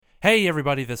Hey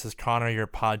everybody, this is Connor, your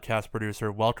podcast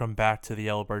producer. Welcome back to the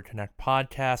Yellowbird Connect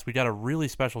podcast. We got a really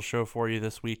special show for you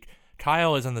this week.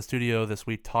 Kyle is in the studio this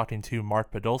week talking to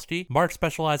Mark Podolsky. Mark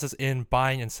specializes in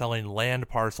buying and selling land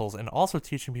parcels and also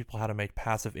teaching people how to make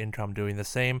passive income doing the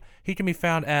same. He can be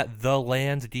found at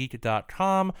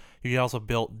thelandgeek.com. You can also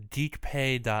build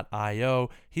geekpay.io.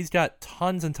 He's got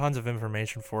tons and tons of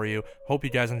information for you. Hope you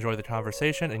guys enjoy the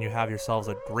conversation and you have yourselves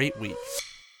a great week.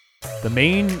 The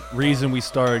main reason we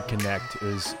started Connect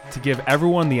is to give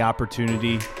everyone the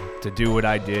opportunity to do what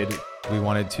I did. We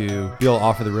wanted to be able to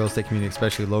offer the real estate community,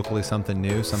 especially locally, something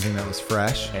new, something that was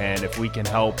fresh. And if we can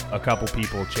help a couple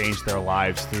people change their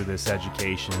lives through this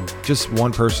education, just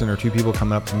one person or two people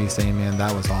coming up to me saying, man,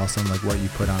 that was awesome. Like what you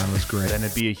put on was great. then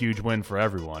it'd be a huge win for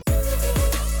everyone.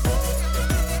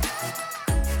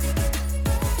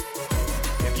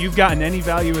 If you've gotten any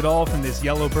value at all from this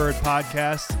Yellowbird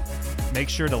podcast, make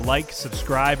sure to like,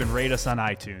 subscribe, and rate us on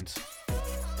iTunes.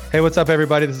 Hey, what's up,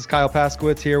 everybody? This is Kyle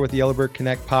Paskowitz here with the Yellowbird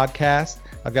Connect podcast.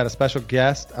 I've got a special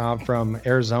guest from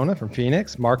Arizona, from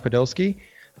Phoenix, Mark Podolsky.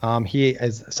 He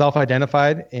is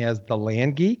self-identified as the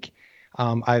land geek.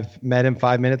 I've met him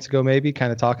 5 minutes ago, maybe,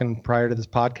 kind of talking prior to this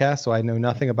podcast, so I know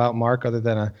nothing about Mark other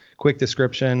than a quick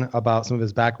description about some of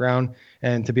his background.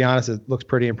 And to be honest, it looks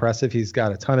pretty impressive. He's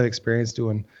got a ton of experience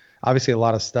doing, obviously, a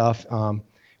lot of stuff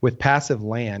with passive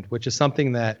land, which is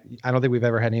something that I don't think we've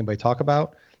ever had anybody talk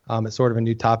about. It's sort of a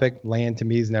new topic. Land to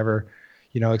me is never,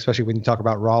 especially when you talk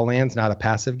about raw lands, not a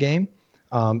passive game.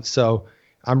 So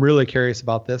I'm really curious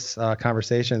about this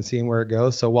conversation and seeing where it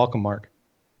goes. So welcome, Mark.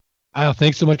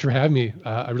 Thanks so much for having me.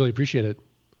 I really appreciate it.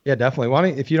 Yeah,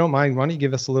 definitely. If you don't mind, why don't you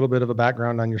give us a little bit of a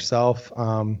background on yourself,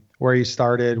 where you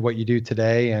started, what you do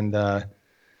today, and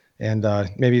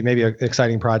maybe an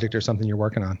exciting project or something you're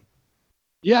working on.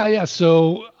 Yeah.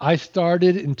 So I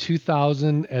started in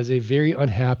 2000 as a very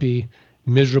unhappy,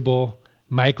 miserable,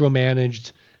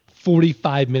 micromanaged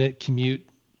 45-minute commute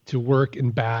to work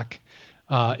and back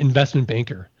investment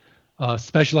banker,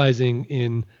 specializing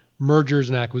in mergers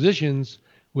and acquisitions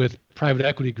with private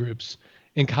equity groups.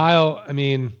 And Kyle,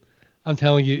 I'm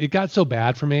telling you, it got so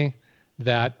bad for me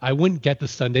that I wouldn't get the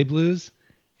Sunday blues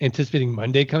anticipating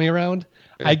Monday coming around.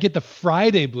 Yeah. I'd get the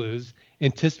Friday blues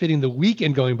anticipating the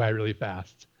weekend going by really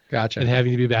fast. Gotcha. And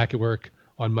having to be back at work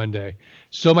on Monday.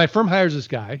 So my firm hires this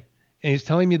guy, and he's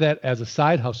telling me that as a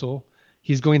side hustle,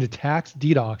 he's going to tax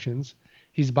deed auctions.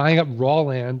 He's buying up raw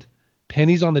land,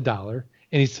 pennies on the dollar,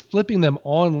 and he's flipping them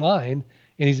online,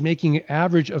 and he's making an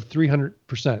average of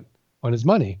 300% on his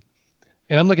money.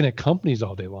 And I'm looking at companies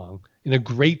all day long, and a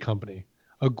great company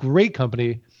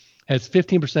has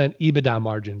 15% EBITDA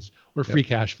margins or free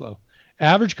cash flow.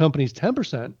 Average company's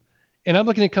 10%. And I'm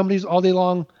looking at companies all day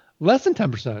long, less than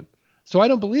 10%. So I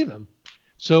don't believe him.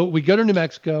 So we go to New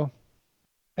Mexico.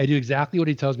 I do exactly what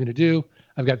he tells me to do.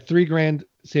 I've got $3,000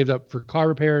 saved up for car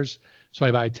repairs. So I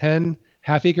buy 10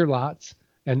 half-acre lots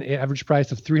at an average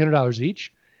price of $300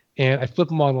 each. And I flip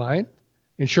them online.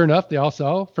 And sure enough, they all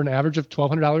sell for an average of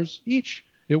 $1,200 each.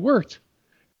 It worked.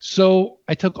 So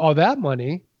I took all that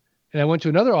money and I went to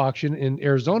another auction in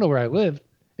Arizona where I live.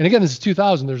 And again, this is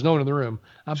 2000. There's no one in the room.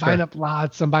 I'm buying up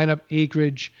lots. I'm buying up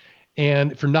acreage,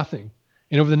 and for nothing.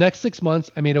 And over the next 6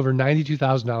 months, I made over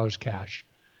 $92,000 cash.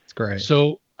 That's great.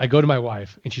 So I go to my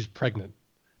wife, and she's pregnant.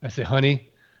 I say,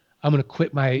 honey, I'm going to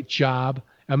quit my job.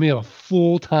 I'm going to be a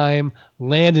full-time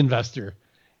land investor.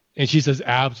 And she says,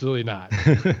 absolutely not.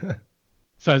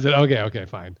 So I said, okay,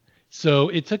 fine. So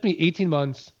it took me 18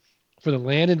 months for the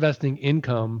land investing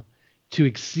income to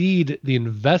exceed the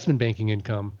investment banking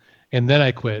income. And then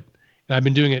I quit. And I've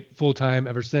been doing it full time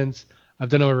ever since. I've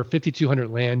done over 5,200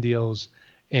 land deals,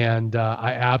 and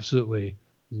I absolutely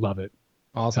love it.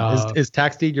 Awesome. Is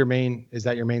tax deed your main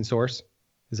source?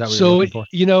 Is that what you're looking for?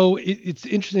 It's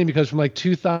interesting because from like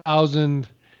 2000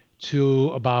 to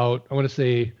about, I want to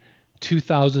say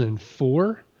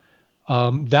 2004,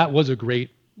 that was a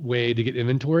great way to get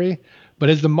inventory. But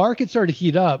as the market started to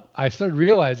heat up, I started to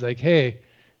realize like, hey,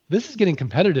 this is getting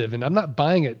competitive, and I'm not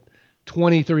buying it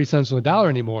 20, 30 cents on the dollar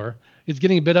anymore. It's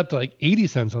getting a bit up to like 80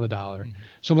 cents on the dollar. Mm-hmm.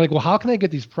 So I'm like, well, how can I get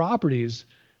these properties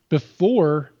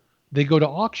before they go to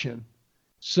auction?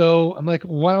 So I'm like,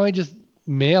 why don't I just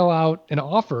mail out an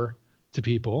offer to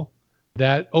people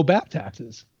that owe back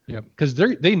taxes? Yep. Because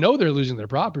they know they're losing their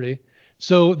property.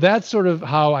 So that's sort of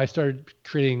how I started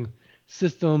creating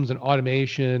systems and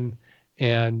automation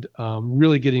and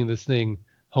really getting this thing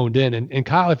honed in. And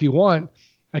Kyle, if you want,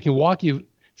 I can walk you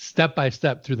step by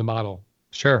step through the model.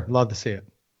 Sure. Love to see it.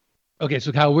 Okay.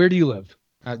 So Kyle, where do you live?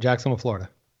 Jacksonville, Florida.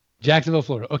 Jacksonville,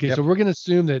 Florida. Okay. Yep. So we're going to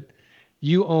assume that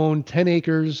you own 10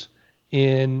 acres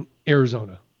in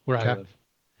Arizona, where I live.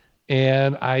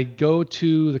 And I go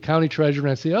to the county treasurer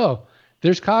and I say, oh,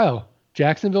 there's Kyle,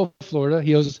 Jacksonville, Florida.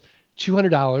 He owes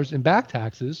 $200 in back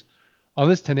taxes on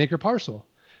this 10-acre parcel.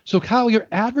 So Kyle, you're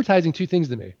advertising two things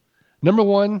to me. Number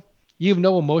one, you have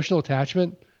no emotional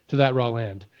attachment to that raw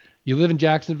land. You live in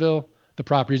Jacksonville, the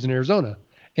property's in Arizona.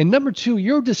 And number two,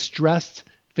 you're distressed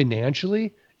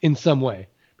financially in some way.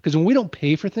 Because when we don't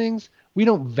pay for things, we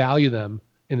don't value them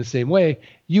in the same way.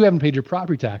 You haven't paid your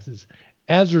property taxes.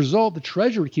 As a result, the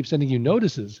treasurer keeps sending you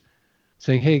notices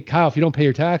saying, hey, Kyle, if you don't pay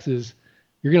your taxes,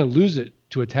 you're going to lose it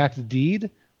to a tax deed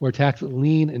or a tax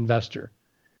lien investor.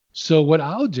 So what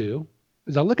I'll do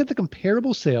is I'll look at the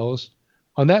comparable sales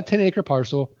on that 10-acre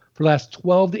parcel for the last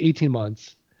 12 to 18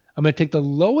 months. I'm going to take the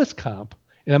lowest comp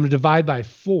and I'm going to divide by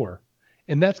 4.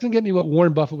 And that's going to get me what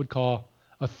Warren Buffett would call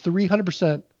a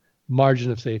 300%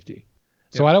 margin of safety.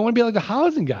 So I don't want to be like the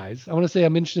housing guys. I want to say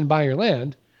I'm interested in buying your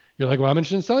land. You're like, well, I'm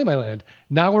interested in selling my land.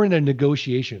 Now we're in a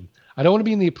negotiation. I don't want to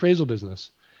be in the appraisal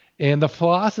business. And the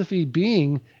philosophy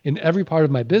being in every part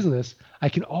of my business, I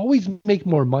can always make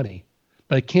more money,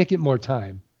 but I can't get more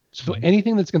time. So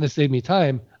anything that's going to save me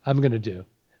time, I'm going to do.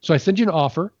 So I send you an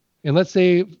offer, and let's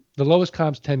say the lowest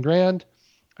comp's 10 grand.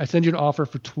 I send you an offer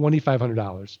for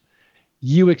 $2,500.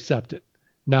 You accept it.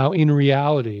 Now, in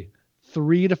reality,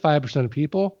 3 to 5% of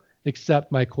people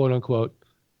accept my quote unquote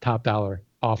top dollar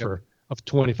offer of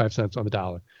 25 cents on the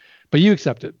dollar, but you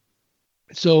accept it.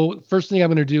 So first thing I'm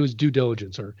going to do is due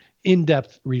diligence or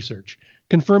in-depth research.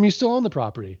 Confirm you still own the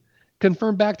property.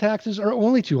 Confirm back taxes are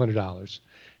only $200.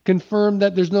 Confirm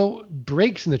that there's no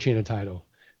breaks in the chain of title.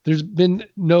 There's been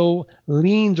no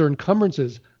liens or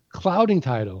encumbrances clouding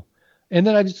title. And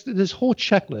then this whole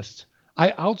checklist,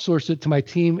 I outsource it to my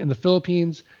team in the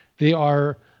Philippines. They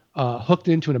are hooked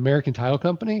into an American title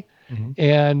company.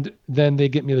 And then they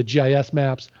get me the GIS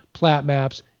maps, plat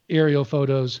maps, aerial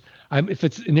photos. If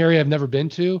it's an area I've never been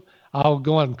to, I'll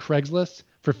go on Craigslist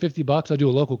for $50. I'll do a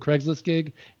local Craigslist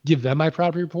gig, give them my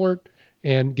property report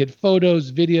and get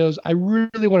photos, videos. I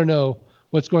really want to know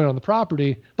what's going on the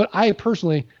property, but I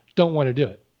personally don't want to do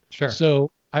it. Sure. So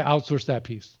I outsource that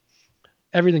piece.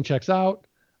 Everything checks out.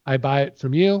 I buy it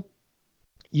from you.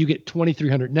 You get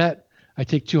 $2,300 net. I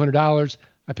take $200.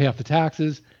 I pay off the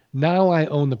taxes. Now I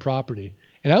own the property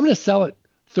and I'm going to sell it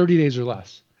 30 days or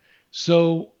less.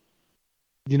 So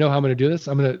you know how I'm going to do this?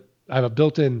 I have a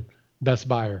built-in best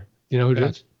buyer. You know who it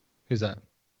is? Who's that?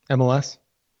 MLS?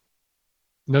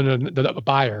 No, the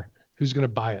buyer. Who's going to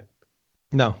buy it?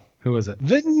 No. Who is it?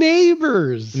 The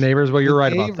neighbors. Neighbors. Well, you're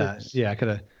right Neighbors. about that. Yeah, I could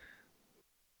have.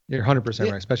 You're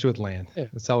 100% right, especially with land. Yeah.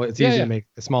 It's easy to make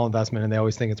a small investment, and they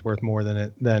always think it's worth more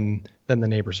than the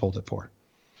neighbor sold it for.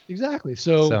 Exactly.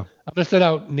 So I'm going to send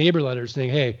out neighbor letters saying,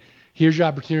 hey, here's your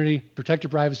opportunity. Protect your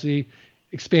privacy.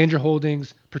 Expand your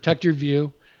holdings. Protect your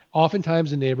view.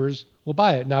 Oftentimes the neighbors will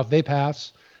buy it. Now, if they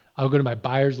pass, I'll go to my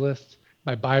buyers list.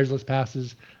 My buyers list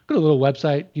passes. Go to a little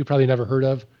website you probably never heard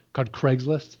of called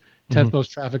Craigslist, 10th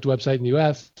most trafficked website in the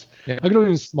U.S. Yeah. I'll go to an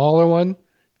even smaller one,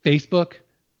 Facebook,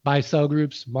 buy-sell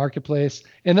groups, marketplace,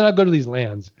 and then I'll go to these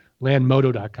lands,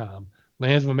 landmodo.com,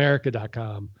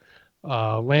 landsofamerica.com,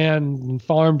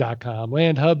 landfarm.com,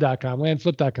 landhub.com,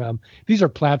 landflip.com. These are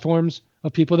platforms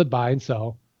of people that buy and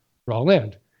sell raw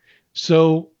land.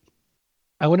 So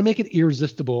I want to make it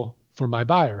irresistible for my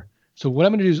buyer. So what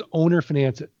I'm going to do is owner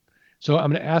finance it. So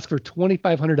I'm going to ask for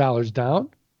 $2,500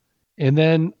 down, and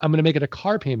then I'm going to make it a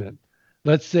car payment.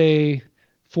 Let's say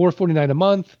 $449 a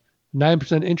month,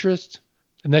 9% interest,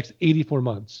 the next 84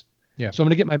 months. Yeah. So I'm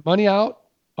going to get my money out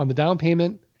on the down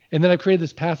payment, and then I've created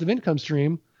this passive income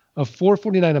stream of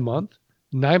 $449 a month,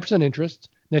 9% interest,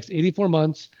 next 84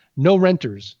 months, no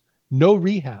renters, no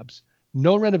rehabs,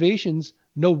 no renovations,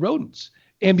 no rodents.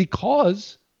 And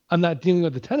because I'm not dealing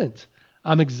with the tenant,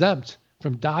 I'm exempt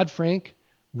from Dodd-Frank,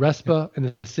 RESPA, and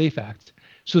the SAFE Act.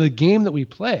 So the game that we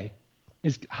play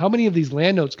is how many of these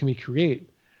land notes can we create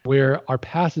where our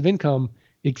passive income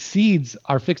exceeds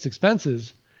our fixed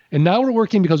expenses. And now we're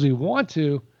working because we want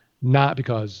to, not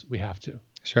because we have to.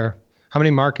 Sure. How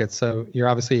many markets? So you're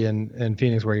obviously in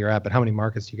Phoenix where you're at, but how many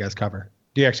markets do you guys cover?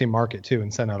 Do you actually market to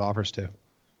and send out offers to?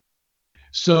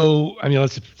 So, I mean,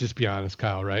 let's just be honest,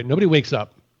 Kyle, right? Nobody wakes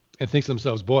up and thinks to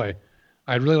themselves, boy,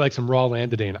 I'd really like some raw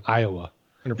land today in Iowa,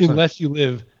 100%. unless you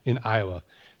live in Iowa.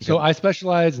 So I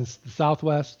specialize in the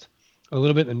Southwest, a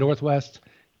little bit in the Northwest,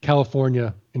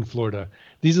 California, and Florida.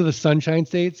 These are the sunshine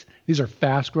states. These are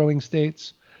fast-growing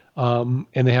states, and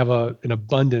they have an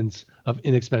abundance of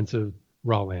inexpensive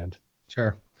raw land.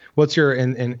 Sure. What's your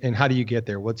and how do you get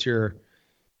there? What's your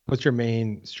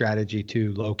main strategy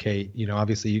to locate? You know,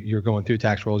 obviously you're going through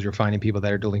tax rolls. You're finding people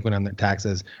that are delinquent on their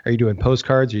taxes. Are you doing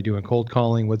postcards? Are you doing cold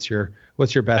calling? What's your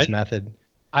best method?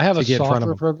 I have to a get in front of software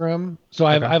them? program. So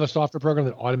I have a software program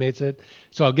that automates it.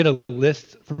 So I'll get a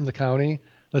list from the county.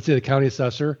 Let's say the county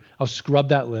assessor. I'll scrub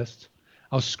that list.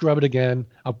 I'll scrub it again.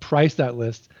 I'll price that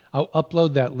list. I'll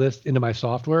upload that list into my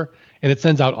software, and it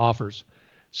sends out offers.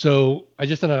 So I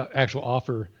just sent an actual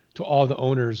offer to all the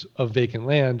owners of vacant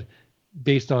land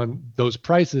based on those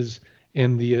prices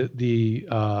and the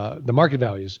market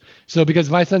values. So because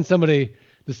if I send somebody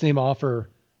the same offer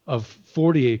of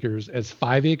 40 acres as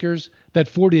 5 acres, that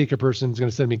 40-acre person is going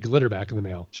to send me glitter back in the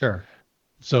mail. Sure.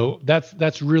 So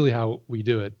that's really how we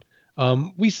do it.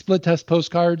 We split test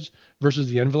postcards versus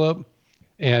the envelope,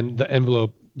 and the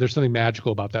envelope, there's something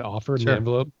magical about that offer in the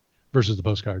envelope versus the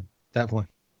postcard. Definitely.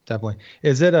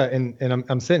 Is it and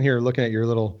I'm sitting here looking at your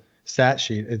little stat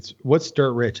sheet. It's what's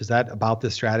Dirt Rich? Is that about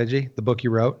this strategy, the book you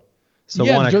wrote? So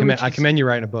Yeah, I commend you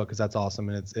writing a book because that's awesome,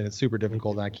 and it's super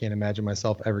difficult, and I can't imagine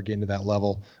myself ever getting to that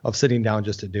level of sitting down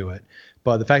just to do it.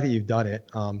 But the fact that you've done it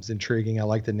is intriguing. I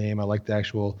like the name. I like the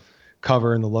actual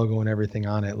cover and the logo and everything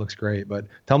on it. It looks great. But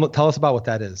tell us about what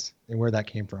that is and where that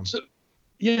came from. So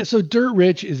Dirt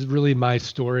Rich is really my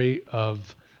story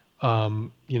of,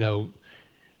 kind of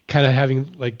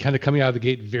coming out of the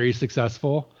gate very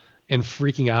successful and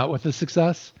freaking out with the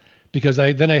success, because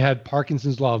I had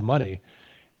Parkinson's law of money.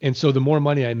 And so the more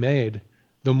money I made,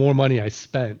 the more money I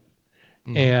spent.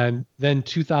 And then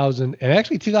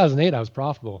 2008, I was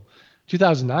profitable.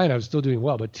 2009, I was still doing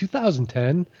well. But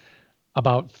 2010,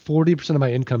 about 40% of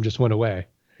my income just went away.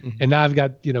 And now I've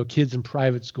got, kids in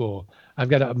private school. I've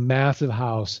got a massive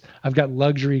house. I've got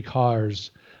luxury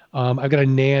cars. I've got a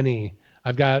nanny.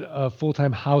 I've got a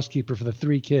full-time housekeeper for the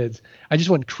 3 kids. I just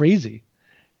went crazy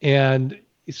and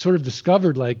sort of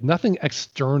discovered like nothing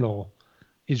external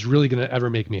is really going to ever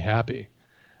make me happy.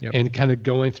 And kind of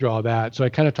going through all that. So I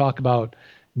kind of talk about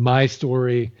my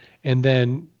story and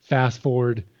then fast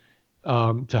forward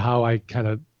to how I kind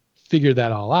of figured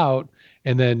that all out,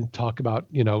 and then talk about,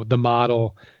 the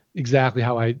model, exactly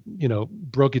how I,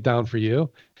 broke it down for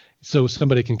you. So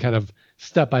somebody can kind of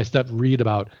step by step read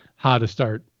about how to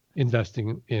start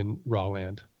investing in raw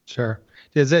land. Sure.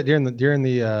 Is it during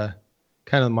the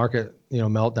kind of the market,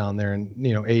 meltdown there in,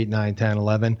 8, 9, 10,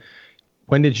 11,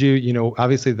 when did you,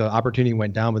 obviously the opportunity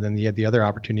went down, but then you had the other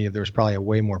opportunity of there was probably a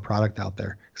way more product out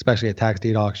there, especially at tax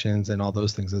deed auctions and all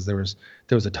those things, as there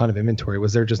was a ton of inventory.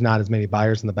 Was there just not as many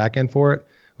buyers in the back end for it?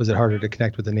 Was it harder to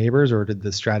connect with the neighbors, or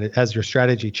has your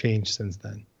strategy changed since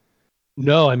then?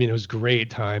 No, I mean, it was a great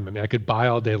time. I mean, I could buy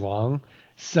all day long.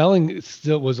 Selling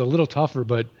still was a little tougher,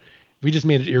 but we just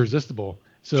made it irresistible.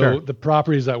 So the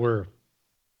properties that were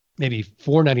maybe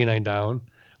 $4.99 down,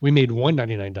 we made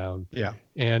 $1.99 down. Yeah.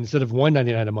 And instead of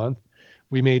 $1.99 a month,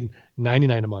 we made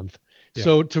 $99 a month. Yeah.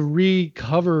 So to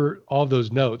recover all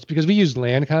those notes, because we use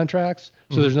land contracts,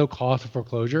 so there's no cost of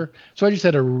foreclosure. So I just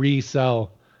had to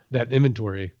resell that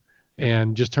inventory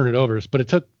and just turn it over. But it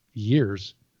took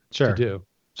years to do.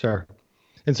 Sure.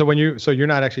 And so you're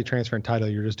not actually transferring title,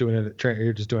 you're just doing it.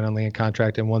 You're just doing a land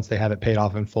contract, and once they have it paid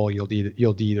off in full, you'll deed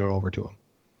it over to them.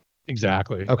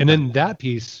 Exactly. Okay. And then that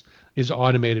piece is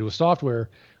automated with software.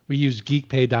 We use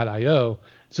geekpay.io.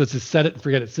 So it's a set it and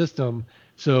forget it system.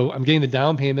 So I'm getting the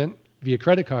down payment via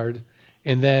credit card,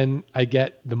 and then I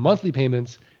get the monthly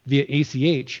payments via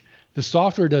ACH. The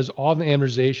software does all the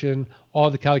amortization, all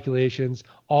the calculations,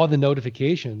 all the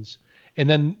notifications. And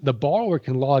then the borrower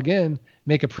can log in,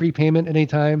 make a prepayment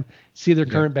anytime, see their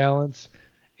current balance.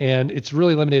 And it's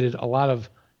really eliminated a lot of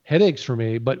headaches for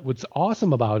me. But what's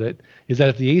awesome about it is that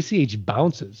if the ACH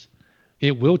bounces,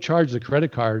 it will charge the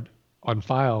credit card on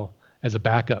file as a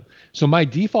backup. So my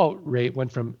default rate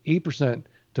went from 8%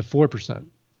 to 4%.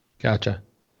 Gotcha.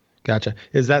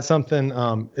 Is that something,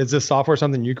 is this software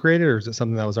something you created, or is it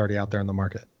something that was already out there in the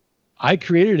market? I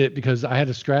created it because I had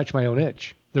to scratch my own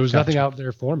itch. There was nothing out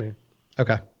there for me.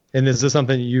 Okay. And is this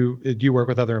something do you work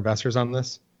with other investors on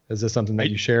this? Is this something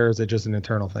that you share, or is it just an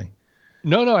internal thing?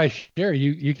 No, I share.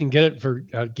 You can get it for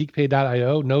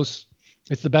geekpay.io.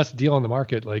 It's the best deal on the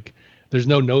market. Like there's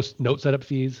no note setup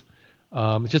fees.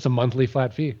 It's just a monthly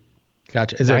flat fee.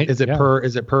 Gotcha. Is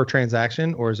it per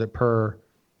transaction, or is it per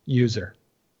user?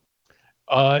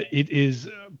 It is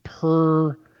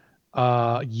per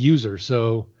user.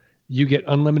 So you get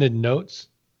unlimited notes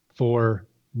for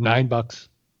 $9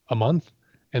 a month,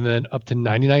 and then up to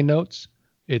 99 notes,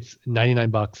 it's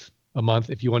 $99 a month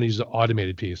if you want to use the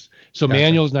automated piece. So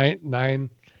manual is nine,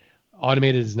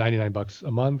 automated is $99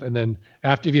 a month, and then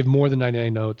if you have more than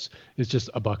 99 notes, it's just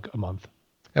 $1 a month.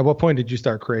 At what point did you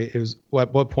start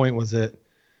what point was it,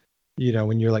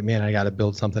 when you're like, man, I got to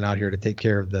build something out here to take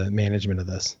care of the management of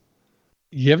this?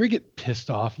 You ever get pissed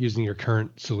off using your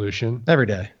current solution? Every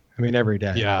day. I mean, every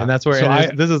day. Yeah. And that's where, So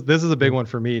and this is a big one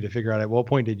for me to figure out at what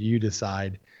point did you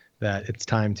decide that it's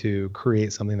time to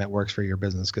create something that works for your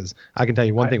business? Because I can tell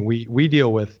you one thing, we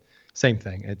deal with same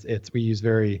thing. We use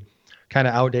very kind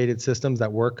of outdated systems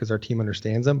that work because our team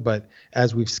understands them. But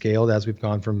as we've scaled, as we've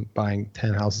gone from buying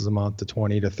 10 houses a month to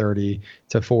 20 to 30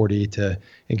 to 40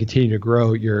 and continue to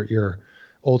grow your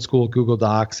old school Google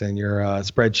Docs and your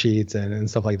spreadsheets and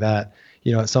stuff like that,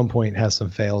 at some point it has some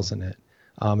fails in it.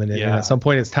 And at some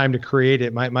point it's time to create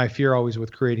it. My fear always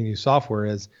with creating new software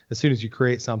is as soon as you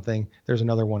create something, there's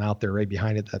another one out there right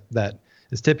behind it that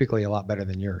is typically a lot better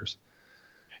than yours.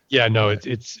 Yeah, no,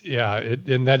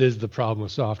 and that is the problem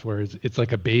with software. It's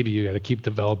like a baby. You got to keep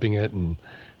developing it and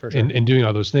doing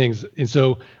all those things. And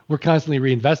so we're constantly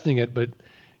reinvesting it, but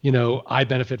I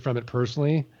benefit from it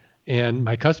personally and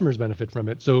my customers benefit from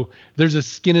it. So there's a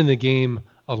skin in the game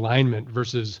alignment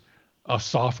versus a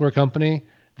software company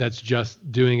that's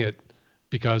just doing it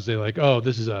because they're like, oh,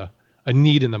 this is a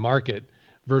need in the market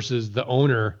versus the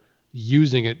owner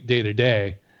using it day to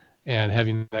day and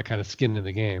having that kind of skin in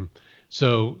the game.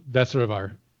 So that's sort of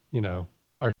our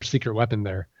secret weapon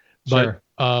there. Sure.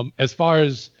 But as far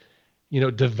as,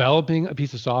 developing a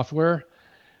piece of software,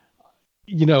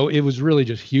 it was really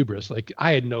just hubris. Like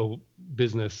I had no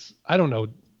business. I don't know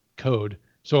code.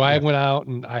 So I went out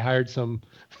and I hired some,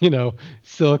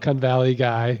 Silicon Valley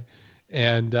guy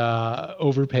and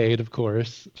overpaid, of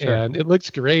course. Sure. And it looks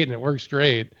great and it works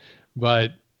great.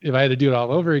 But if I had to do it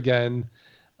all over again,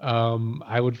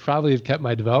 I would probably have kept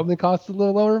my development costs a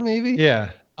little lower, maybe.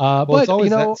 Yeah. But it's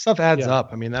always that stuff adds up.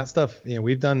 I mean, that stuff,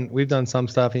 we've done some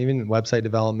stuff, even website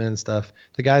development and stuff.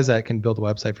 The guys that can build a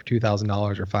website for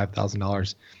 $2,000 or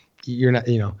 $5,000, you're not,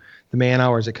 the man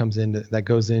hours that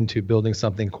goes into building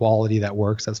something quality that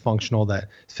works, that's functional, that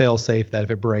fails safe, that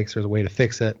if it breaks, there's a way to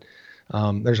fix it.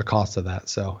 There's a cost to that.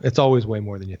 So it's always way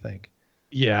more than you think.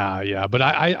 Yeah. But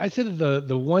I said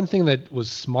the one thing that was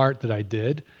smart that I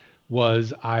did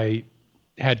was I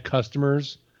had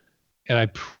customers and I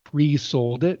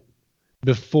pre-sold it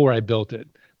before I built it.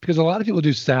 Because a lot of people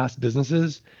do SaaS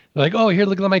businesses. They're like, oh, here,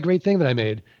 look at my great thing that I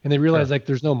made. And they realize like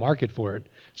there's no market for it.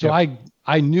 So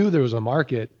I knew there was a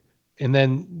market. And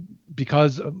then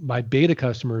because my beta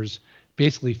customers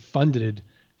basically funded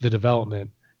the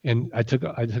development and I took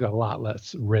a lot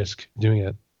less risk doing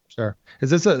it. Sure. Is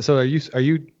this so are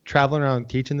you traveling around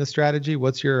teaching this strategy?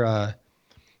 What's your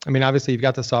obviously you've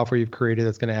got the software you've created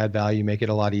that's going to add value, make it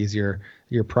a lot easier.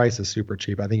 Your price is super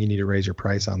cheap. I think you need to raise your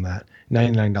price on that.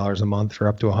 $99 a month for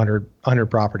up to 100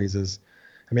 properties is,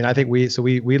 I think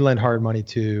we lend hard money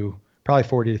to probably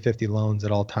 40 to 50 loans at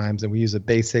all times. And we use a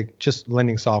basic, just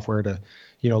lending software to,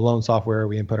 loan software.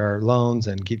 We input our loans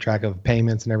and keep track of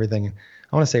payments and everything.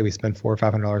 I want to say we spend $400 or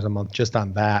 $500 a month just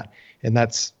on that. And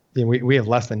that's, we have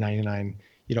less than 99,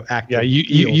 active. Yeah.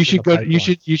 You should go, you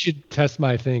should test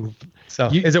my thing. So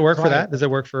does it work for that? Does it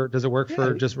work for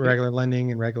just regular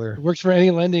lending and regular? It works for any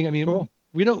lending. Cool.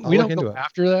 we don't go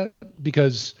after that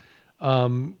because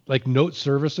like note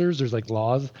servicers, there's like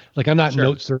laws. Like I'm not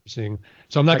note servicing,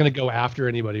 so I'm not going to go after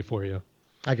anybody for you.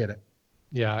 I get it.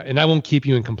 Yeah, and I won't keep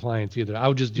you in compliance either.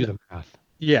 I'll just do the math.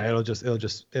 Yeah,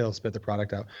 it'll spit the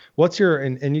product out. What's your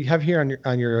and you have here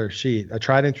on your sheet a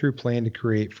tried and true plan to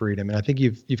create freedom, and I think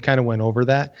you've kind of went over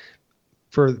that.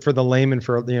 For the layman,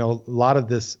 a lot of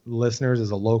this listeners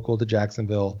is a local to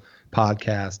Jacksonville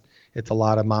podcast. It's a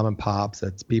lot of mom and pops.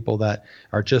 It's people that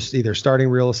are just either starting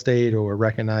real estate or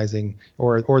recognizing,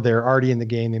 or they're already in the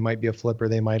game. They might be a flipper.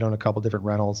 They might own a couple different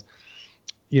rentals.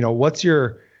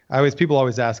 People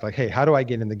always ask like, hey, how do I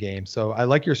get in the game? So I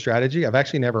like your strategy. I've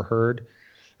actually never heard,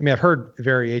 I've heard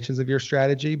variations of your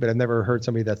strategy, but I've never heard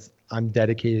somebody I'm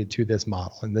dedicated to this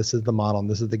model and this is the model and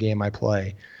this is the game I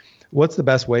play. What's the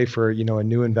best way for, a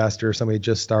new investor, somebody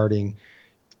just starting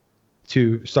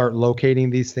to start locating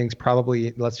these things,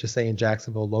 probably, let's just say in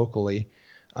Jacksonville locally,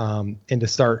 and to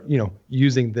start,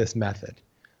 using this method?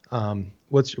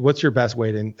 What's your best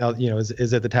way to,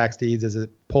 is it the tax deeds? Is it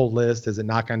pull list? Is it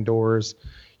knock on doors?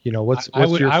 What's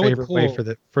your favorite way for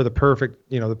the perfect,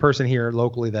 the person here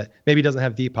locally that maybe doesn't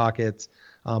have deep pockets,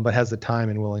 but has the time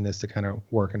and willingness to kind of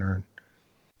work and earn?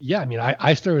 Yeah.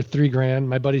 I started with $3,000.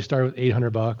 My buddy started with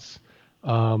 $800.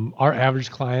 Our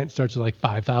average client starts with like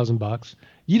 $5,000.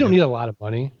 You don't need a lot of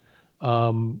money.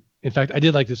 In fact, I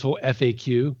did like this whole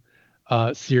FAQ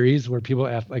series where people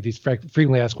ask like these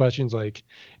frequently asked questions like,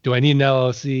 do I need an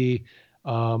LLC?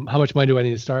 How much money do I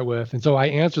need to start with? And so I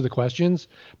answer the questions,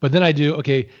 but then I do,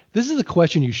 okay, this is the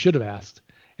question you should have asked.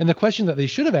 And the question that they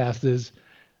should have asked is,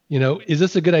 is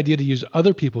this a good idea to use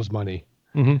other people's money?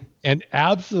 Mm-hmm. And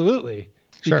absolutely.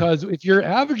 Because if you're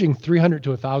averaging 300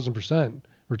 to 1,000%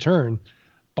 return,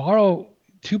 borrow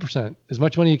 2%, as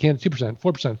much money you can, 2%,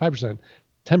 4%, 5%,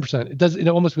 10%. It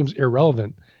almost becomes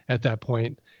irrelevant at that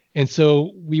point. And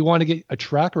so we want to get a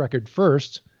track record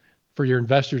first for your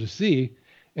investor to see.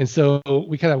 And so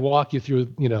we kind of walk you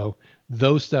through,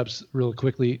 those steps really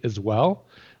quickly as well.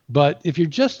 But if you're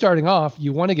just starting off,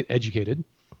 you want to get educated.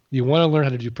 You want to learn how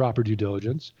to do proper due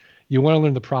diligence. You want to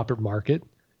learn the proper market.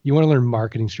 You want to learn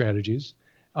marketing strategies.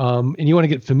 And you want to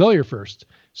get familiar first.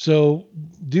 So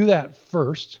do that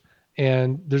first.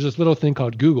 And there's this little thing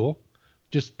called Google.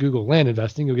 Just Google land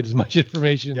investing. You'll get as much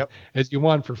information as you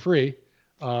want for free.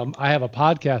 I have a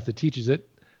podcast that teaches it.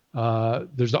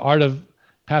 There's the Art of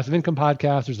Passive Income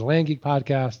podcast. There's the Land Geek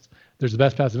podcast. There's the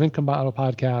Best Passive Income Model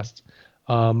podcast.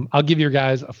 I'll give your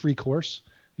guys a free course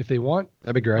if they want.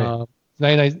 That'd be great.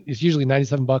 It's usually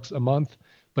 $97 a month,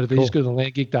 but if they just go to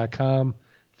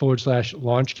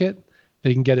landgeek.com/launch kit,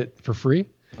 they can get it for free.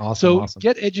 Awesome.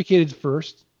 Get educated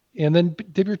first, and then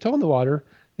dip your toe in the water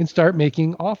and start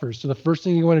making offers. So the first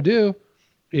thing you want to do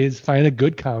is find a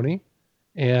good county.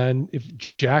 And if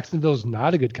Jacksonville is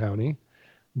not a good county,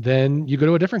 then you go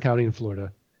to a different county in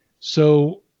Florida.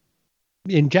 So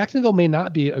in Jacksonville may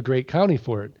not be a great county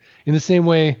for it. In the same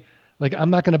way, like I'm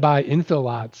not going to buy infill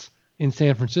lots in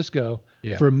San Francisco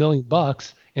for $1 million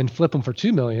and flip them for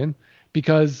 $2 million,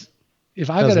 because if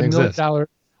I got $1 million,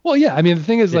 well, yeah, I mean, the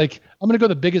thing is like, I'm going to go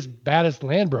to the biggest, baddest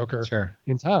land broker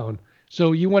in town.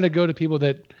 So you want to go to people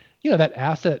that, that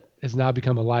asset has now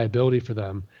become a liability for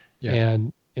them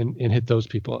and hit those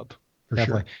people up. For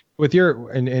Definitely. Sure. With your,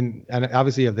 and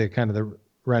obviously you have the kind of the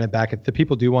run it back. If the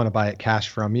people do want to buy it cash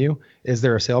from you, is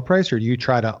there a sale price, or do you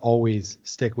try to always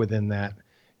stick within that,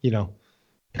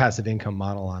 passive income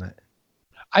model on it?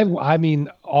 I mean,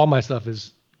 all my stuff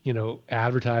is,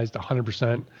 advertised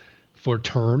 100% for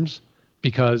terms,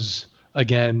 because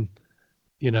again,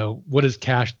 what is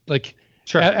cash? Like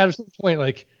at a certain point,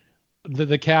 like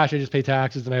the cash, I just pay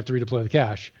taxes and I have to redeploy the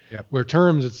cash. Where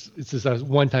terms, it's just a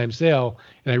one-time sale,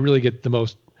 and I really get the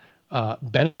most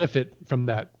benefit from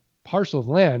that parcel of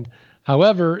land.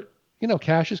 However,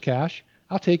 cash is cash.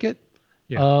 I'll take it.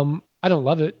 I don't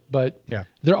love it, but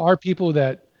there are people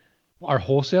that are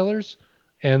wholesalers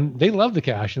and they love the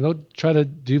cash, and they'll try to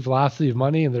do velocity of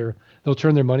money, and they'll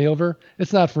turn their money over.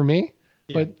 It's not for me,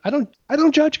 but I don't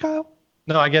judge, Kyle.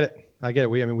 No, I get it.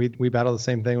 We battle the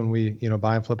same thing when we,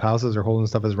 buy and flip houses or holding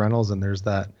stuff as rentals. And there's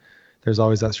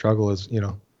always that struggle is,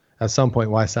 at some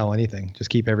point, why sell anything? Just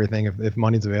keep everything. If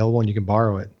money's available and you can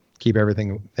borrow it, keep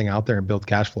everything out there and build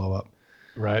cash flow up.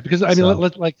 Right. Because I mean,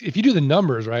 like if you do the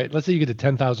numbers, right, let's say you get to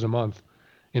 $10,000 a month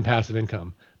in passive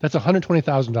income, that's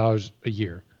 $120,000 a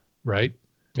year, right?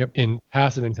 In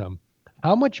passive income.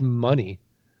 How much money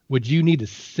would you need to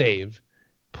save,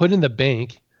 put in the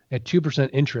bank at 2%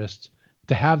 interest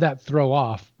to have that throw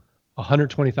off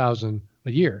 $120,000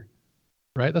 a year,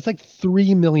 right? That's like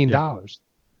 $3 million.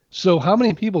 So how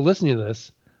many people listening to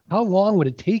this, how long would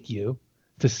it take you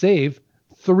to save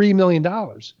 $3 million?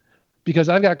 Because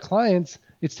I've got clients,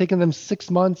 it's taken them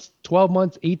 6 months, 12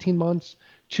 months, 18 months,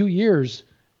 2 years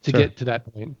to get to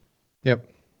that point. I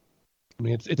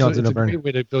mean, it's a great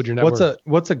way to build your network.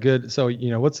 What's a good, so,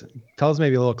 tell us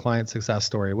maybe a little client success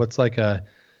story. What's like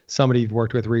somebody you've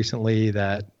worked with recently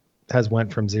that has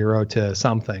went from zero to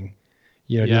something,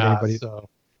 So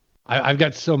I've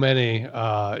got so many,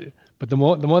 but the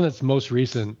one that's most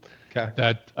recent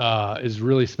that is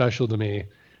really special to me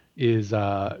is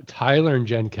Tyler and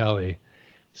Jen Kelly.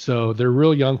 So they're a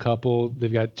real young couple.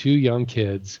 They've got 2 young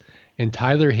kids, and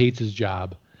Tyler hates his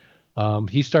job.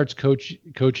 He starts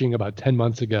coaching about 10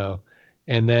 months ago,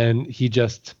 and then he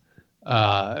just,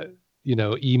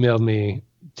 emailed me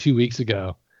 2 weeks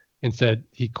ago and said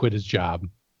he quit his job.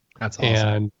 That's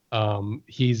awesome. And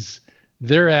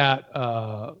they're at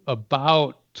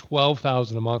about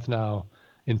 $12,000 a month now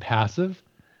in passive,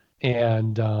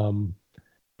 and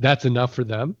that's enough for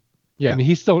them. I mean,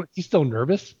 he's still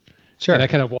nervous. Sure. And I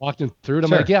kind of walked him through it. I'm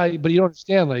like, but you don't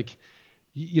understand. Like,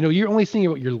 you're only seeing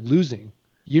what you're losing.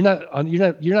 You're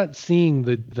not seeing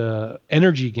the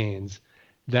energy gains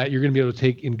that you're going to be able to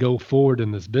take and go forward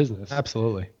in this business.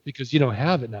 Absolutely. Because you don't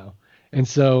have it now. And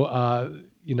so,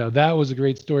 that was a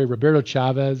great story. Roberto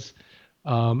Chavez,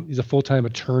 he's a full-time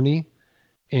attorney,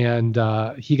 and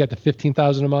he got to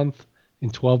 $15,000 a month in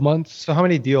 12 months. So how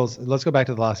many deals, let's go back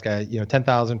to the last guy,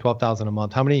 10,000, 12,000 a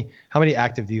month. How many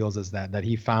active deals is that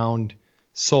he found,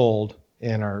 sold,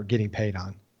 and are getting paid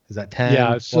on? Is that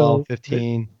 10, 12,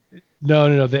 15?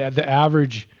 No. The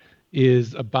average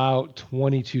is about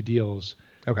 22 deals.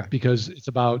 Okay. Because it's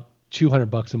about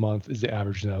 $200 a month is the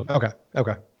average note. Okay.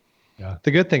 Yeah.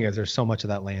 The good thing is there's so much of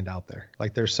that land out there.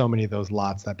 Like there's so many of those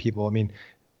lots that people,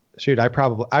 shoot, I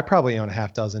probably own a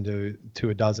half dozen to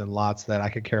a dozen lots that I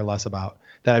could care less about,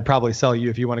 that I'd probably sell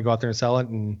you if you want to go out there and sell it.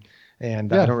 And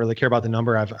I don't really care about the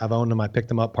number. I've owned them. I picked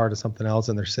them up part of something else,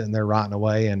 and they're sitting there rotting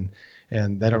away, and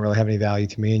they don't really have any value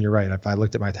to me. And you're right. If I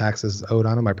looked at my taxes owed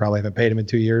on them, I probably haven't paid them in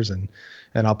 2 years, and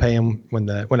I'll pay them when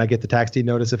I get the tax deed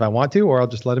notice if I want to, or I'll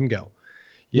just let them go.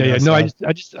 No,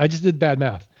 I just did bad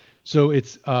math. So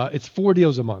it's 4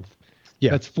 deals a month.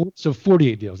 Yeah. That's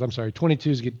 48 deals. I'm sorry.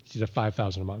 22s get you to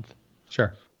 5,000 a month. Which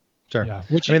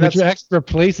actually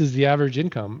replaces the average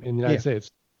income in the United States.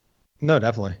 No,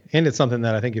 definitely. And it's something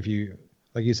that I think if you,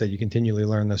 like you said, you continually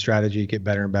learn the strategy, get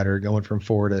better and better, going from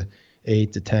 4 to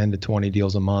 8 to 10 to 20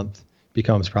 deals a month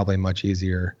becomes probably a much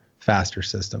easier, faster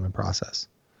system and process.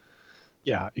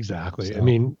 Yeah, exactly. So. I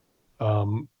mean,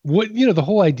 the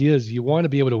whole idea is you want to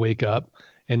be able to wake up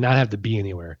and not have to be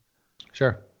anywhere.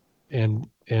 Sure. And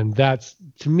that's,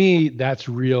 to me, that's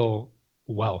real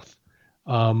wealth.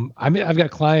 I've got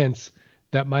clients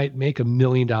that might make $1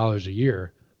 million a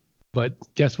year, but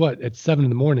guess what? At 7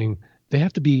 a.m, they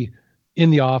have to be in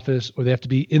the office, or they have to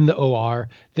be in the OR.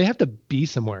 They have to be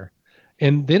somewhere,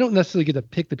 and they don't necessarily get to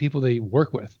pick the people they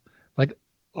work with. Like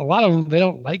a lot of them, they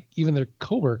don't like even their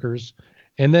coworkers,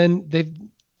 and then they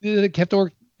have to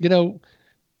work,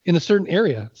 in a certain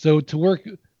area. So to work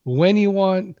when you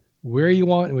want, where you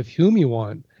want, and with whom you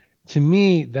want, to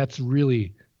me, that's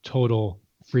really total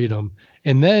freedom.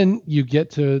 And then you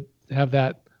get to have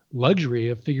that luxury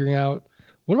of figuring out,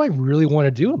 what do I really want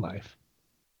to do in life?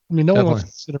 I mean, no one wants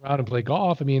to sit around and play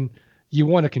golf. I mean, you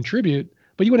want to contribute,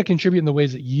 but you want to contribute in the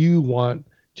ways that you want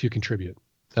to contribute.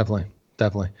 Definitely.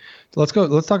 So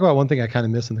let's talk about one thing I kind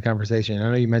of missed in the conversation. I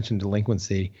know you mentioned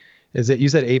delinquency. Is it, you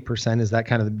said 8%? Is that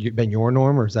kind of been your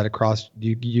norm, or is that across,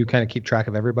 you kind of keep track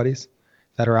of everybody's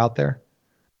that are out there?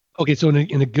 Okay. So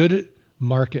in a good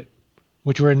market,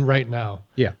 which we're in right now,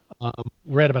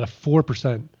 we're at about a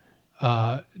 4%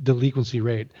 delinquency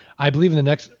rate. I believe in the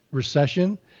next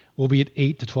recession, we'll be at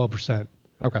 8 to 12%.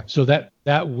 Okay. So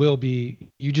that will be,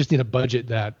 you just need to budget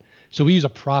that. So we use a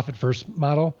profit first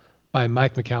model by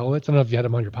Mike McAllowitz. I don't know if you had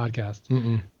him on your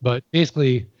podcast, but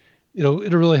basically, it'll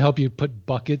really help you put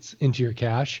buckets into your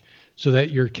cash so that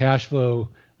your cash flow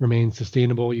remains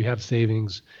sustainable. You have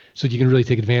savings, so you can really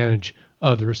take advantage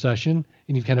of the recession,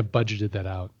 and you've kind of budgeted that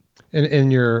out. And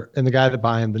the guy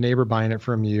the neighbor buying it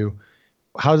from you,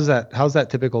 how's that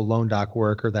typical loan doc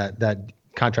work, or that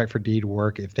contract for deed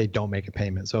work if they don't make a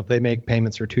payment? So if they make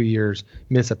payments for 2 years,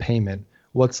 miss a payment,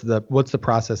 what's the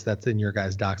process that's in your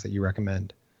guys' docs that you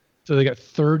recommend? So they got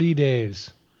 30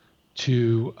 days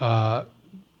to, after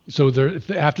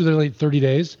they're late 30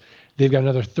 days, they've got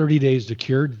another 30 days to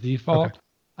cure the default. Okay.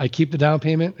 I keep the down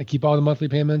payment, I keep all the monthly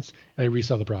payments, and I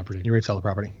resell the property. You resell the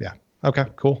property. Yeah. Okay,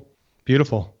 cool.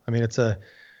 Beautiful. I mean, it's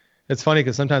funny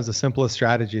because sometimes the simplest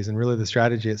strategies, and really the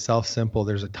strategy itself simple,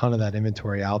 there's a ton of that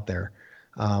inventory out there.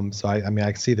 So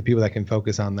I see the people that can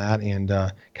focus on that and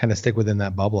kind of stick within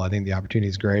that bubble. I think the opportunity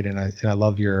is great, and I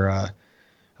love your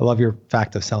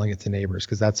fact of selling it to neighbors,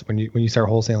 because that's when you start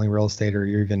wholesaling real estate, or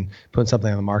you're even putting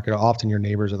something on the market. Often your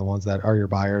neighbors are the ones that are your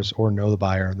buyers or know the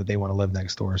buyer that they want to live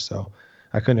next door. So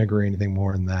I couldn't agree anything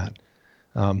more than that.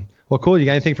 Well, cool. You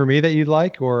got anything for me that you'd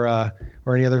like, or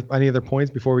any other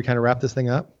points before we kind of wrap this thing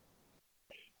up?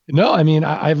 No, I mean,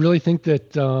 I really think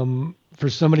that for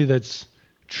somebody that's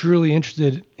truly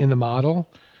interested in the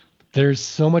model, there's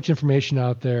so much information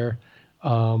out there.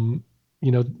 The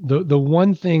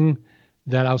one thing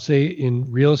that I'll say in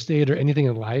real estate or anything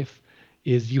in life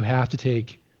is you have to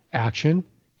take action,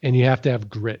 and you have to have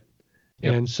grit.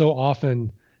 Yep. And so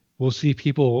often we'll see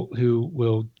people who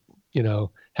will,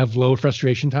 have low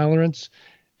frustration tolerance,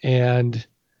 and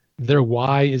their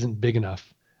why isn't big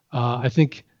enough. I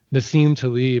think Nassim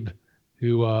Taleb,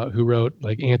 who wrote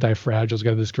like Anti-Fragile's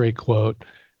got this great quote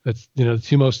that's, the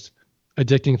two most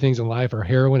addicting things in life are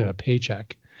heroin and a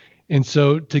paycheck. And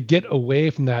so to get away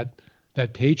from that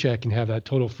paycheck and have that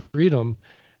total freedom,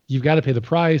 you've got to pay the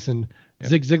price. And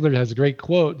Zig Ziglar has a great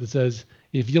quote that says,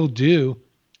 if you'll do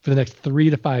for the next 3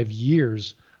 to 5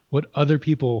 years what other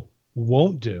people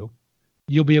won't do,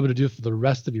 you'll be able to do for the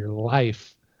rest of your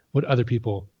life what other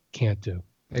people can't do.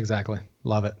 Exactly.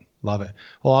 Love it. Well,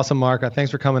 awesome, Mark.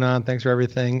 Thanks for coming on. Thanks for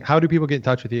everything. How do people get in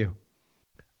touch with you?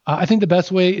 I think the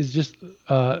best way is just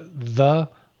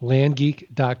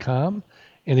thelandgeek.com.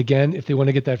 And again, if they want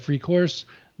to get that free course,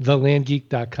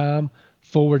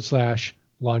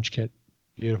 thelandgeek.com/launch kit.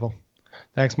 Beautiful.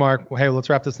 Thanks, Mark. Well, hey, let's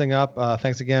wrap this thing up.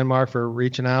 Thanks again, Mark, for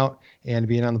reaching out and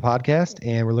being on the podcast.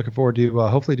 And we're looking forward to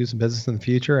hopefully do some business in the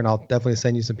future. And I'll definitely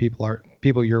send you some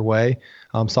people your way.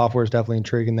 Software is definitely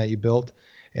intriguing that you built.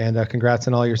 And congrats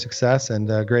on all your success, and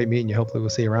great meeting you. Hopefully we'll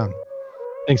see you around.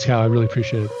 Thanks, Kyle. I really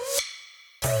appreciate it.